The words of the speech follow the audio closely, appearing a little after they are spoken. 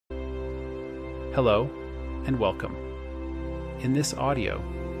Hello and welcome. In this audio,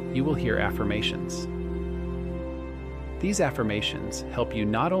 you will hear affirmations. These affirmations help you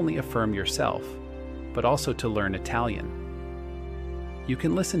not only affirm yourself, but also to learn Italian. You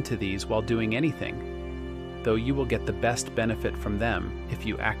can listen to these while doing anything, though you will get the best benefit from them if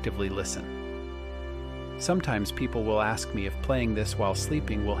you actively listen. Sometimes people will ask me if playing this while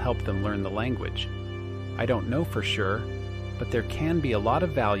sleeping will help them learn the language. I don't know for sure, but there can be a lot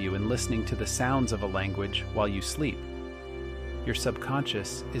of value in listening to the sounds of a language while you sleep. Your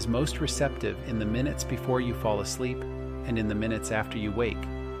subconscious is most receptive in the minutes before you fall asleep and in the minutes after you wake.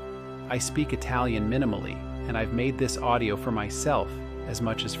 I speak Italian minimally, and I've made this audio for myself as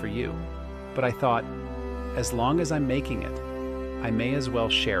much as for you. But I thought, as long as I'm making it, I may as well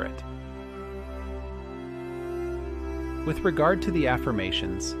share it. With regard to the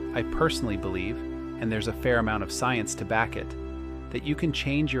affirmations, I personally believe, and there's a fair amount of science to back it, that you can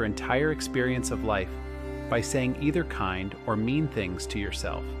change your entire experience of life by saying either kind or mean things to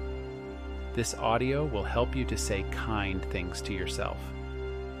yourself. This audio will help you to say kind things to yourself.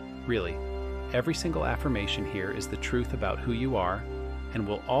 Really, every single affirmation here is the truth about who you are and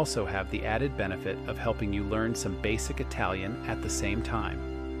will also have the added benefit of helping you learn some basic Italian at the same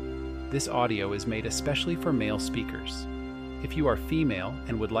time. This audio is made especially for male speakers. If you are female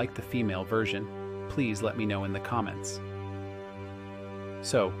and would like the female version, please let me know in the comments.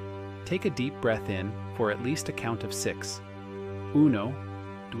 So, take a deep breath in for at least a count of 6. 1,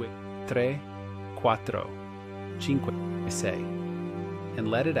 2, 3, 4, 5, 6.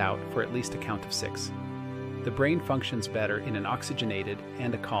 And let it out for at least a count of 6. The brain functions better in an oxygenated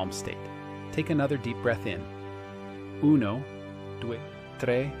and a calm state. Take another deep breath in. 1, 2,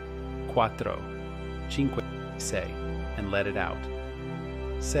 3, 4, 5, 6. And let it out.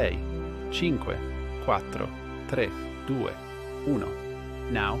 6, 5, 4, 3, 2,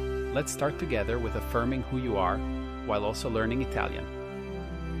 1. Now, let's start together with affirming who you are while also learning Italian.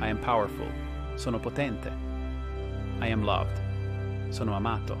 I am powerful. Sono potente. I am loved. Sono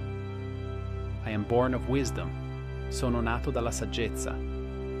amato. I am born of wisdom. Sono nato dalla saggezza.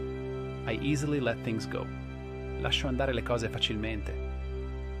 I easily let things go. Lascio andare le cose facilmente.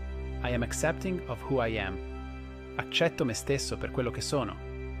 I am accepting of who I am. Accetto me stesso per quello che sono.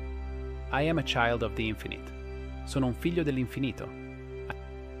 I am a child of the infinite. Sono un figlio dell'infinito.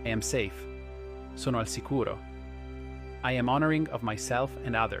 I am safe. Sono al sicuro. I am honoring of myself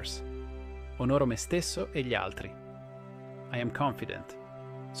and others. Onoro me stesso e gli altri. I am confident.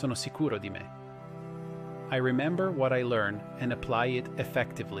 Sono sicuro di me. I remember what I learn and apply it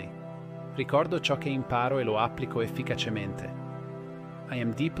effectively. Ricordo ciò che imparo e lo applico efficacemente. I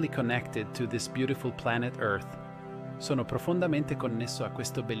am deeply connected to this beautiful planet Earth. Sono profondamente connesso a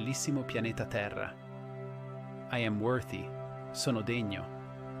questo bellissimo pianeta Terra. I am worthy. Sono degno.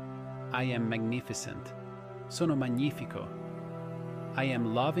 I am magnificent. Sono magnifico. I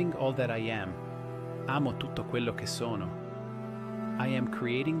am loving all that I am. Amo tutto quello che sono. I am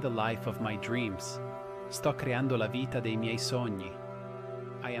creating the life of my dreams. Sto creando la vita dei miei sogni.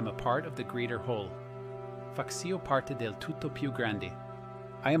 I am a part of the greater whole. Faccio parte del tutto più grande.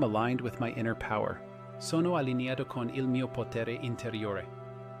 I am aligned with my inner power. Sono allineato con il mio potere interiore.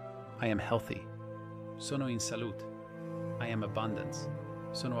 I am healthy. Sono in salute. I am abundance.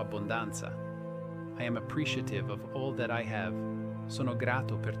 Sono abbondanza. I am appreciative of all that I have. Sono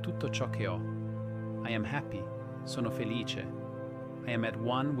grato per tutto ciò che ho. I am happy. Sono felice. I am at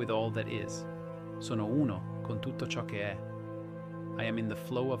one with all that is. Sono uno con tutto ciò che è. I am in the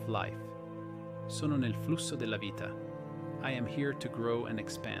flow of life. Sono nel flusso della vita. I am here to grow and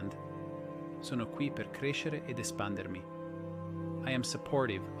expand. Sono qui per crescere ed espandermi. I am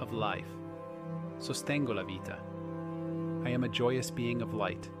supportive of life. Sostengo la vita. I am a joyous being of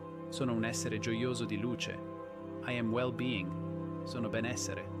light. Sono un essere gioioso di luce. I am well-being. Sono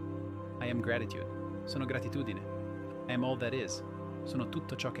benessere. I am gratitude. Sono gratitudine. I am all that is. Sono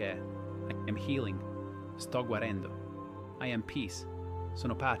tutto ciò che è. I am healing. Sto guarendo. I am peace.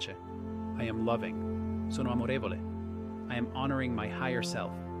 Sono pace. I am loving. Sono amorevole. I am honoring my higher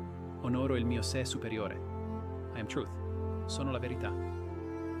self. Onoro il mio sé superiore. I am truth. Sono la verità.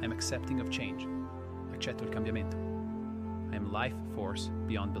 I am accepting of change. Accetto il cambiamento. I am life force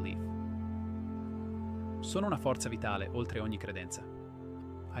beyond belief. Sono una forza vitale oltre ogni credenza.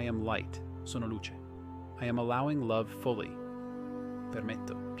 I am light. Sono luce. I am allowing love fully.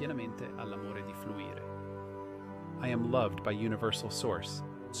 Permetto pienamente all'amore di fluire. I am loved by universal source.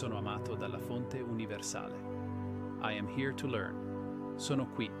 Sono amato dalla fonte universale. I am here to learn. Sono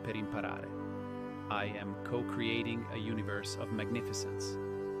qui per imparare. I am co-creating a universe of magnificence.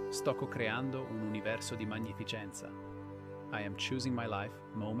 Sto co-creando un universo di magnificenza. I am choosing my life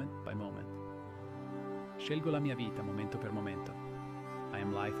moment by moment. Scelgo la mia vita momento per momento. I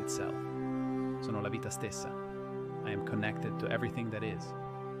am life itself. Sono la vita stessa. I am connected to everything that is.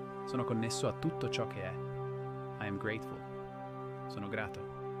 Sono connesso a tutto ciò che è. I am grateful. Sono grato.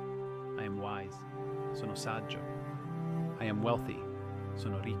 I am wise. Sono saggio. I am wealthy.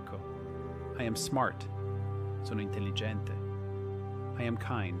 Sono ricco. I am smart. Sono intelligente. I am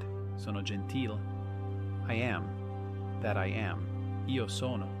kind. Sono gentile. I am that I am. Io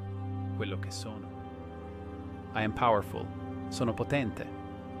sono quello che sono. I am powerful. Sono potente.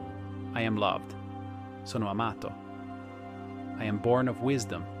 I am loved. Sono amato. I am born of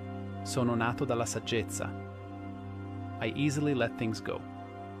wisdom. Sono nato dalla saggezza. I easily let things go.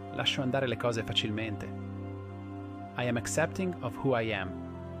 Lascio andare le cose facilmente. I am accepting of who I am.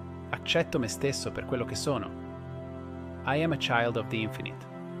 Accetto me stesso per quello che sono. I am a child of the infinite.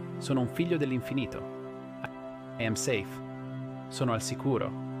 Sono un figlio dell'infinito. I am safe. Sono al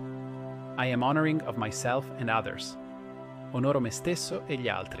sicuro. I am honoring of myself and others. Onoro me stesso e gli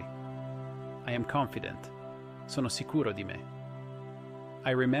altri. I am confident. Sono sicuro di me.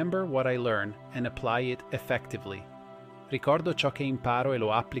 I remember what I learn and apply it effectively. Ricordo ciò che imparo e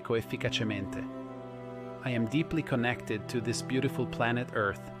lo applico efficacemente. I am deeply connected to this beautiful planet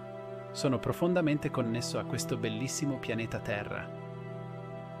Earth. Sono profondamente connesso a questo bellissimo pianeta Terra.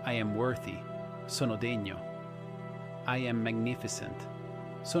 I am worthy. Sono degno. I am magnificent.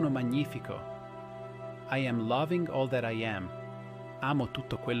 Sono magnifico. I am loving all that I am. Amo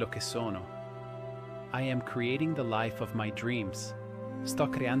tutto quello che sono. I am creating the life of my dreams. Sto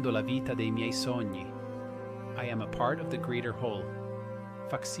creando la vita dei miei sogni. I am a part of the greater whole.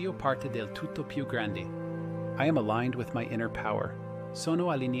 Faccio parte del tutto più grande. I am aligned with my inner power.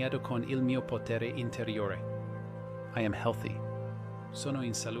 Sono allineato con il mio potere interiore. I am healthy. Sono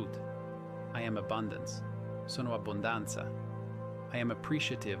in salute. I am abundance. Sono abbondanza. I am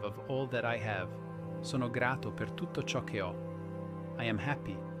appreciative of all that I have. Sono grato per tutto ciò che ho. I am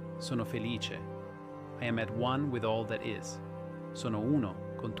happy. Sono felice. I am at one with all that is. Sono uno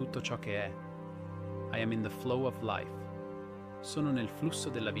con tutto ciò che è. I am in the flow of life. Sono nel flusso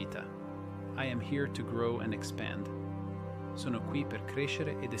della vita. I am here to grow and expand. Sono qui per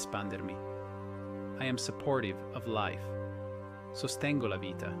crescere ed espandermi. I am supportive of life. Sostengo la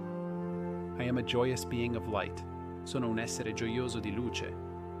vita. I am a joyous being of light. Sono un essere gioioso di luce.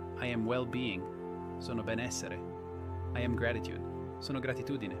 I am well-being. Sono benessere. I am gratitude. Sono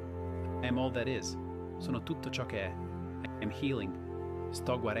gratitudine. I am all that is. Sono tutto ciò che è. I am healing.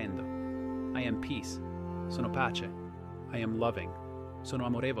 Sto guarendo. I am peace. Sono pace. I am loving. Sono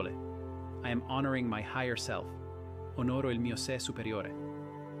amorevole. I am honoring my higher self. Onoro il mio sé superiore.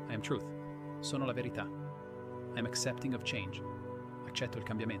 I am truth. Sono la verità. I am accepting of change. Accetto il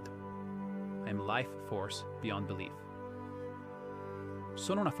cambiamento. I am life force beyond belief.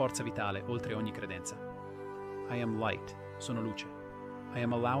 Sono una forza vitale oltre ogni credenza. I am light. Sono luce. I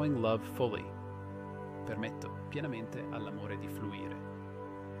am allowing love fully. Permetto pienamente all'amore di fluire.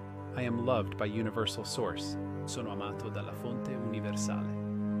 I am loved by universal source. Sono amato dalla fonte universale.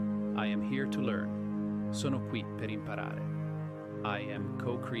 I am here to learn. Sono qui per imparare. I am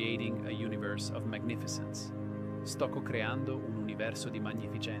co-creating a universe of magnificence. Sto co-creando un universo di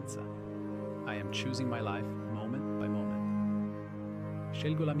magnificenza. I am choosing my life moment by moment.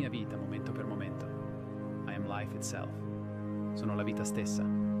 Scelgo la mia vita momento per momento. I am life itself. Sono la vita stessa.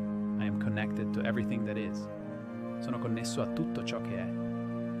 I am connected to everything that is. Sono connesso a tutto ciò che è.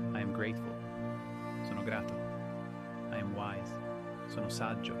 I am grateful. Sono grato. I am wise. Sono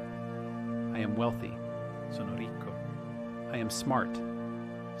saggio. I am wealthy. Sono ricco. I am smart.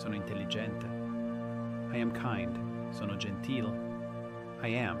 Sono intelligente. I am kind. Sono gentile.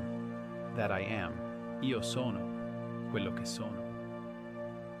 I am that I am. Io sono quello che sono.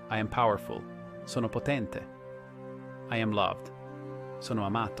 I am powerful. Sono potente. I am loved. Sono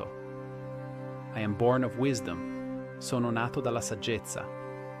amato. I am born of wisdom. Sono nato dalla saggezza.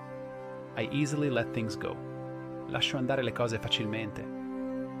 I easily let things go. Lascio andare le cose facilmente.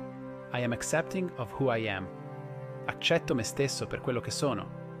 I am accepting of who I am. Accetto me stesso per quello che sono.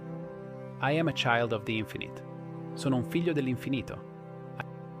 I am a child of the infinite. Sono un figlio dell'infinito.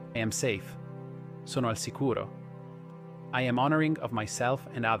 I am safe. Sono al sicuro. I am honoring of myself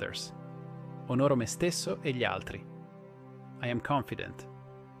and others. Onoro me stesso e gli altri. I am confident.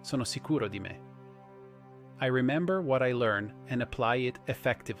 Sono sicuro di me. I remember what I learn and apply it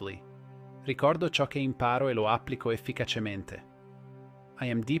effectively. Ricordo ciò che imparo e lo applico efficacemente. I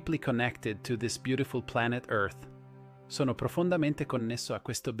am deeply connected to this beautiful planet Earth. Sono profondamente connesso a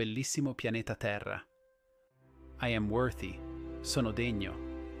questo bellissimo pianeta Terra. I am worthy. Sono degno.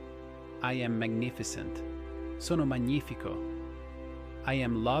 I am magnificent. Sono magnifico. I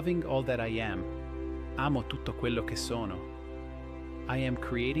am loving all that I am. Amo tutto quello che sono. I am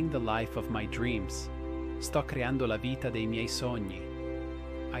creating the life of my dreams. Sto creando la vita dei miei sogni.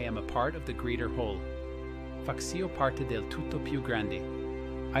 I am a part of the greater whole. Faccio parte del tutto più grande.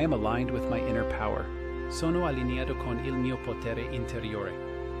 I am aligned with my inner power. Sono allineato con il mio potere interiore.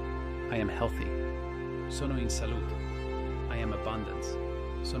 I am healthy. Sono in salute. I am abundance.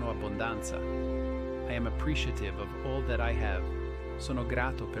 Sono abbondanza. I am appreciative of all that I have. Sono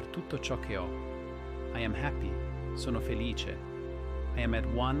grato per tutto ciò che ho. I am happy. Sono felice. I am at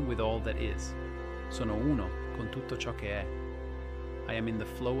one with all that is. Sono uno con tutto ciò che è. I am in the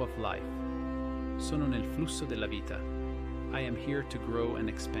flow of life. Sono nel flusso della vita. I am here to grow and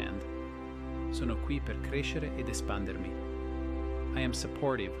expand. Sono qui per crescere ed espandermi. I am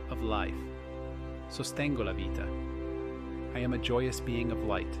supportive of life. Sostengo la vita. I am a joyous being of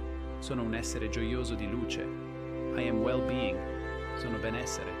light. Sono un essere gioioso di luce. I am well-being. Sono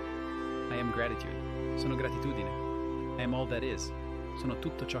benessere. I am gratitude. Sono gratitudine. I am all that is. Sono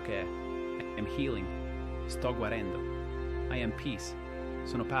tutto ciò che è. I am healing. Sto guarendo. I am peace.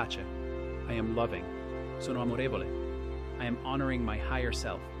 Sono pace. I am loving. Sono amorevole. I am honoring my higher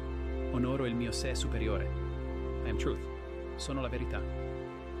self. Onoro il mio sé superiore. I am truth. Sono la verità.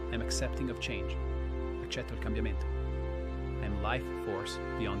 I am accepting of change. Accetto il cambiamento. I am life force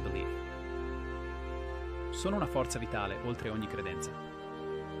beyond belief. Sono una forza vitale oltre ogni credenza.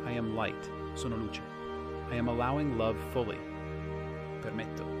 I am light. Sono luce. I am allowing love fully.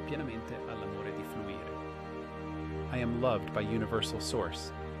 Permetto pienamente all'amore di fluire. I am loved by universal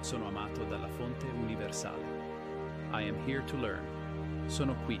source. Sono amato dalla fonte universale. I am here to learn.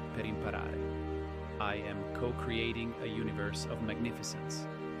 Sono qui per imparare. I am co-creating a universe of magnificence.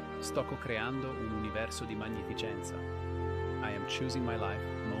 Sto co-creando un universo di magnificenza. I am choosing my life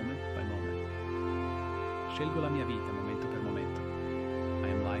moment by moment. Scelgo la mia vita momento per momento. I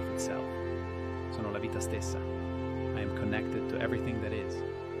am life itself. Sono la vita stessa. I am connected to everything that is.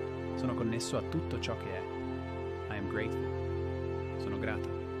 Sono connesso a tutto ciò che è. I am grateful. Sono grato.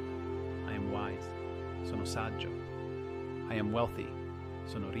 I am wise. Sono saggio. I am wealthy.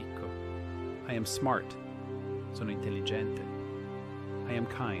 Sono ricco. I am smart. Sono intelligente. I am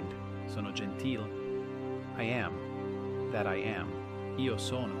kind. Sono gentile. I am that I am. Io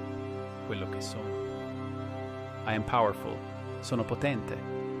sono quello che sono. I am powerful. Sono potente.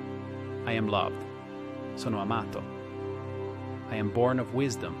 I am loved. Sono amato. I am born of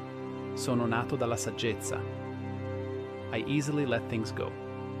wisdom. Sono nato dalla saggezza. I easily let things go.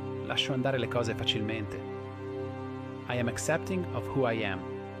 Lascio andare le cose facilmente. I am accepting of who I am.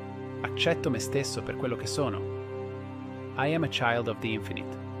 Accetto me stesso per quello che sono. I am a child of the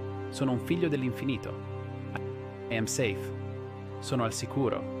infinite. Sono un figlio dell'infinito. I am safe. Sono al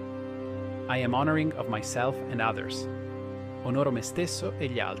sicuro. I am honoring of myself and others. Onoro me stesso e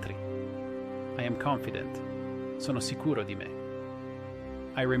gli altri. I am confident. Sono sicuro di me.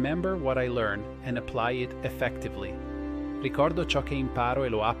 I remember what I learn and apply it effectively. Ricordo ciò che imparo e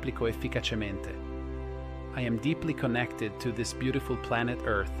lo applico efficacemente. I am deeply connected to this beautiful planet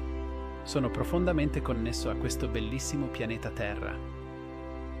Earth. Sono profondamente connesso a questo bellissimo pianeta Terra.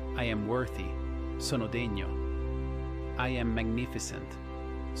 I am worthy. Sono degno. I am magnificent.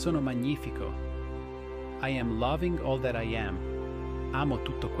 Sono magnifico. I am loving all that I am. Amo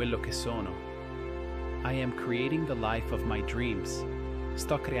tutto quello che sono. I am creating the life of my dreams.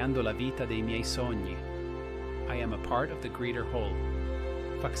 Sto creando la vita dei miei sogni. I am a part of the greater whole.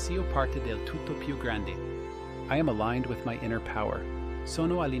 Faccio parte del tutto più grande. I am aligned with my inner power.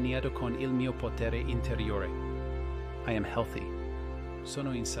 Sono allineato con il mio potere interiore. I am healthy.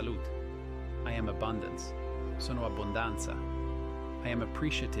 Sono in salute. I am abundance. Sono abbondanza. I am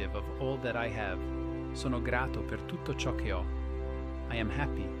appreciative of all that I have. Sono grato per tutto ciò che ho. I am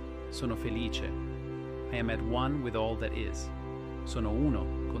happy. Sono felice. I am at one with all that is. Sono uno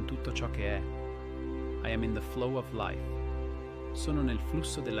con tutto ciò che è. I am in the flow of life. Sono nel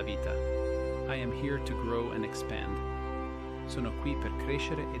flusso della vita. I am here to grow and expand. Sono qui per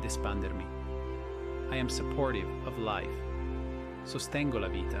crescere ed espandermi. I am supportive of life. Sostengo la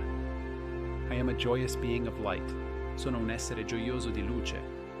vita. I am a joyous being of light. Sono un essere gioioso di luce.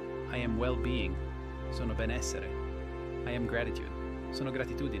 I am well-being. Sono benessere. I am gratitude. Sono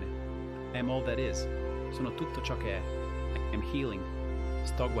gratitudine. I am all that is. Sono tutto ciò che è. I am healing.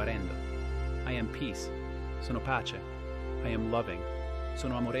 Sto guarendo. I am peace. Sono pace. I am loving.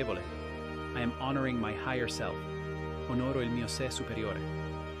 Sono amorevole. I am honoring my higher self. Onoro il mio sé superiore.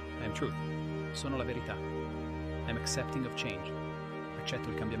 I am truth. Sono la verità. I am accepting of change. Accetto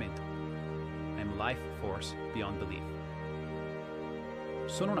il cambiamento. I am life force beyond belief.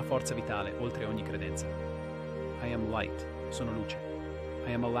 Sono una forza vitale oltre ogni credenza. I am light. Sono luce.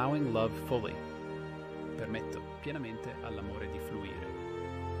 I am allowing love fully. permetto pienamente all'amore di fluire.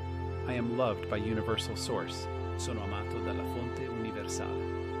 I am loved by universal source. Sono amato dalla fonte universale.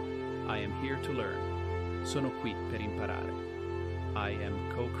 I am here to learn. Sono qui per imparare. I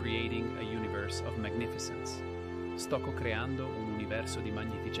am co-creating a universe of magnificence. Sto co-creando un universo di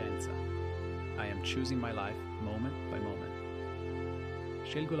magnificenza. I am choosing my life moment by moment.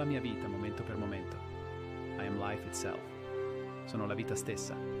 Scelgo la mia vita momento per momento. I am life itself. Sono la vita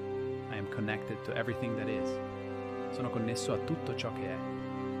stessa. I am connected to everything that is. Sono connesso a tutto ciò che è.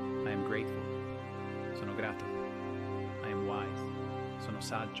 I am grateful. Sono grato. I am wise. Sono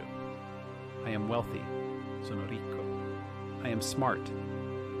saggio. I am wealthy. Sono ricco. I am smart.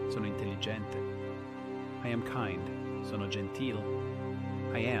 Sono intelligente. I am kind. Sono gentile.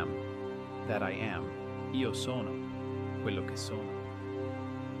 I am that I am. Io sono quello che sono.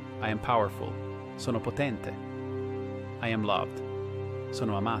 I am powerful. Sono potente. I am loved.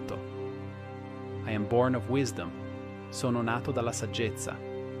 Sono amato. I am born of wisdom. Sono nato dalla saggezza.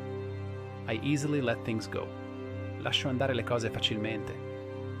 I easily let things go. Lascio andare le cose facilmente.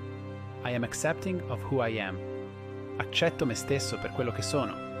 I am accepting of who I am. Accetto me stesso per quello che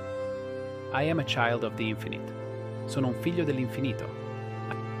sono. I am a child of the infinite. Sono un figlio dell'infinito.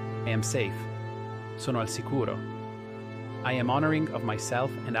 I am safe. Sono al sicuro. I am honoring of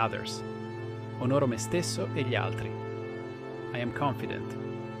myself and others. Onoro me stesso e gli altri. I am confident.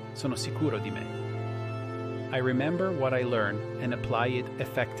 Sono sicuro di me. I remember what I learn and apply it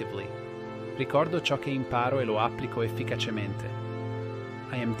effectively. Ricordo ciò che imparo e lo applico efficacemente.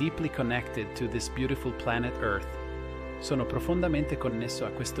 I am deeply connected to this beautiful planet Earth. Sono profondamente connesso a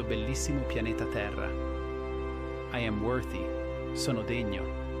questo bellissimo pianeta Terra. I am worthy. Sono degno.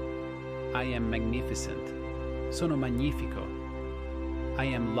 I am magnificent. Sono magnifico.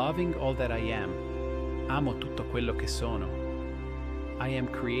 I am loving all that I am. Amo tutto quello che sono. I am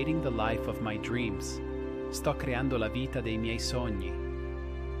creating the life of my dreams. Sto creando la vita dei miei sogni.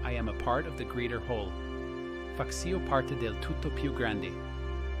 I am a part of the greater whole. Faccio parte del tutto più grande.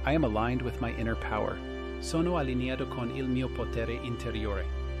 I am aligned with my inner power. Sono allineato con il mio potere interiore.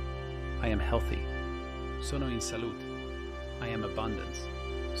 I am healthy. Sono in salute. I am abundance.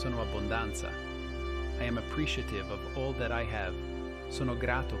 Sono abbondanza. I am appreciative of all that I have. Sono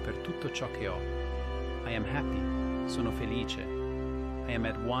grato per tutto ciò che ho. I am happy. Sono felice. I am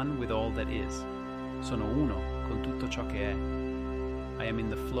at one with all that is. Sono uno con tutto ciò che è. I am in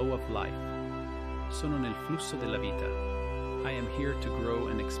the flow of life. Sono nel flusso della vita. I am here to grow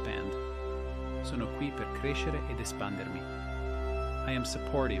and expand. Sono qui per crescere ed espandermi. I am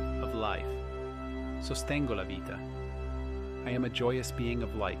supportive of life. Sostengo la vita. I am a joyous being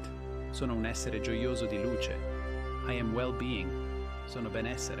of light. Sono un essere gioioso di luce. I am well-being. Sono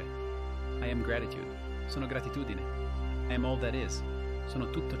benessere. I am gratitude. Sono gratitudine. I am all that is. Sono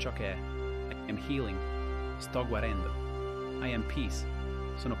tutto ciò che è. I am healing. Sto guarendo. I am peace.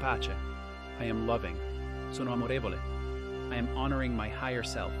 Sono pace. I am loving. Sono amorevole. I am honoring my higher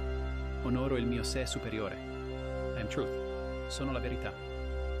self. Onoro il mio sé superiore. I am truth. Sono la verità.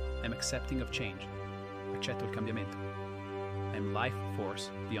 I am accepting of change. Accetto il cambiamento. I am life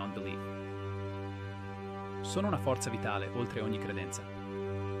force beyond belief. Sono una forza vitale oltre ogni credenza.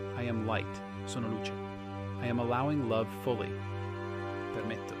 I am light. Sono luce. I am allowing love fully.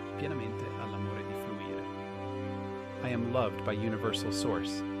 Permetto pienamente all'amore di fluire. I am loved by universal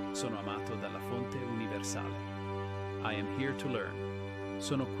source. Sono amato dalla fonte universale. I am here to learn.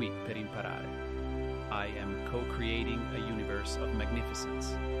 Sono qui per imparare. I am co-creating a universe of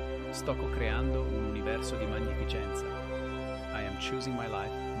magnificence. Sto co-creando un universo di magnificenza. I am choosing my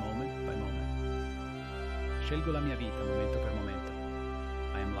life moment by moment. Scelgo la mia vita momento per momento.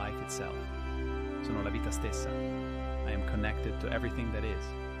 I am life itself. Sono la vita stessa. I am connected to everything that is.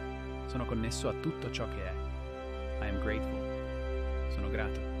 Sono connesso a tutto ciò che è. I am grateful. Sono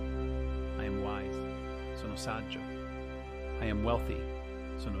grato. I am wise. Sono saggio. I am wealthy.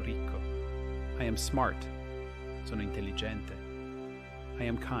 Sono ricco. I am smart. Sono intelligente. I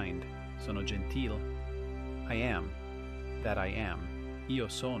am kind. Sono gentile. I am that I am. Io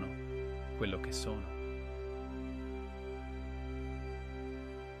sono quello che sono.